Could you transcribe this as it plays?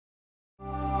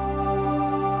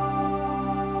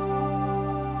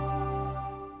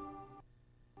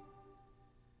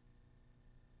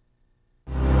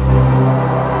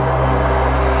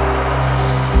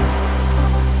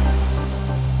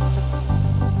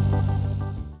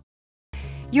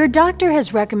Your doctor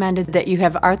has recommended that you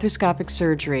have arthroscopic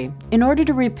surgery in order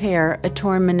to repair a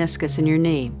torn meniscus in your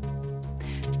knee.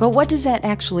 But what does that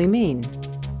actually mean?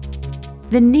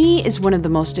 The knee is one of the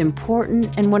most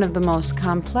important and one of the most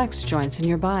complex joints in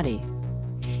your body.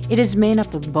 It is made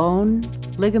up of bone,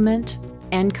 ligament,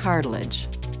 and cartilage.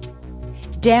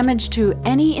 Damage to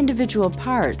any individual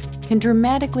part can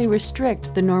dramatically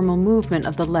restrict the normal movement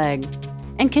of the leg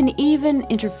and can even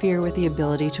interfere with the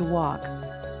ability to walk.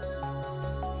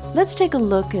 Let's take a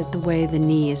look at the way the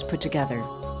knee is put together.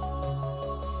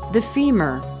 The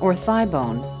femur, or thigh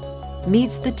bone,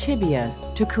 meets the tibia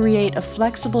to create a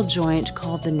flexible joint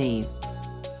called the knee.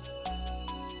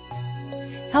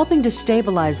 Helping to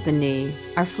stabilize the knee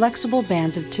are flexible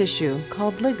bands of tissue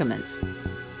called ligaments.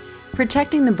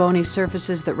 Protecting the bony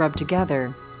surfaces that rub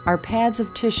together are pads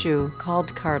of tissue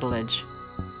called cartilage.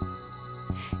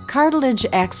 Cartilage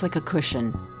acts like a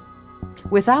cushion.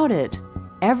 Without it,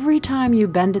 every time you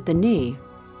bend at the knee,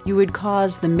 you would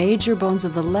cause the major bones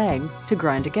of the leg to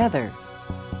grind together.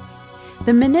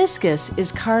 The meniscus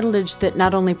is cartilage that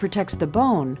not only protects the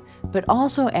bone, but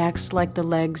also acts like the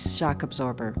leg's shock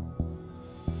absorber.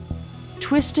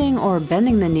 Twisting or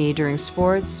bending the knee during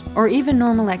sports or even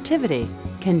normal activity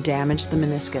can damage the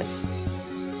meniscus.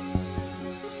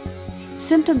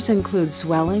 Symptoms include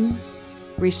swelling,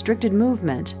 restricted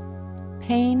movement,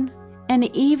 pain,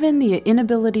 and even the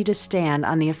inability to stand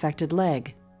on the affected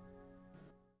leg.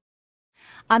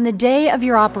 On the day of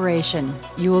your operation,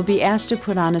 you will be asked to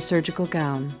put on a surgical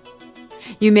gown.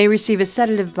 You may receive a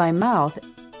sedative by mouth,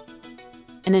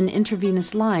 and an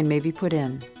intravenous line may be put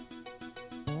in.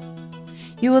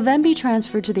 You will then be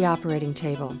transferred to the operating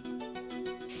table.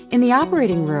 In the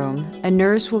operating room, a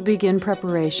nurse will begin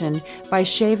preparation by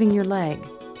shaving your leg.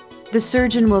 The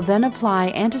surgeon will then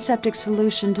apply antiseptic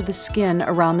solution to the skin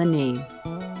around the knee,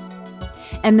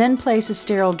 and then place a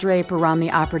sterile drape around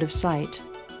the operative site.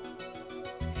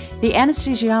 The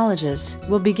anesthesiologist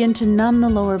will begin to numb the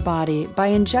lower body by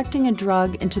injecting a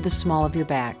drug into the small of your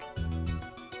back.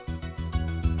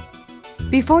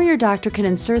 Before your doctor can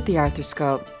insert the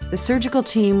arthroscope, the surgical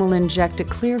team will inject a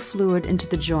clear fluid into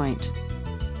the joint.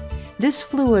 This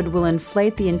fluid will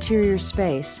inflate the interior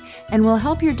space and will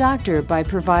help your doctor by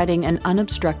providing an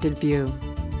unobstructed view.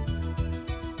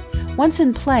 Once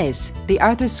in place, the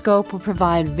arthroscope will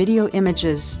provide video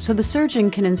images so the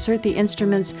surgeon can insert the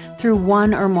instruments through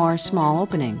one or more small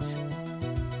openings.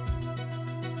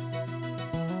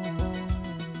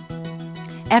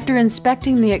 After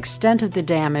inspecting the extent of the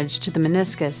damage to the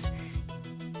meniscus,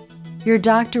 your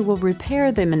doctor will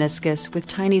repair the meniscus with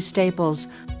tiny staples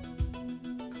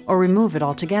or remove it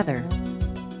altogether.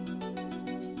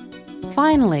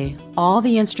 Finally, all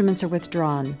the instruments are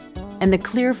withdrawn and the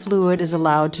clear fluid is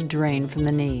allowed to drain from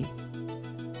the knee.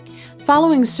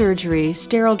 Following surgery,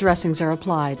 sterile dressings are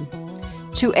applied.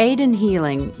 To aid in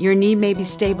healing, your knee may be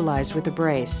stabilized with a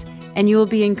brace, and you will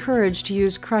be encouraged to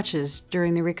use crutches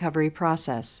during the recovery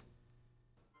process.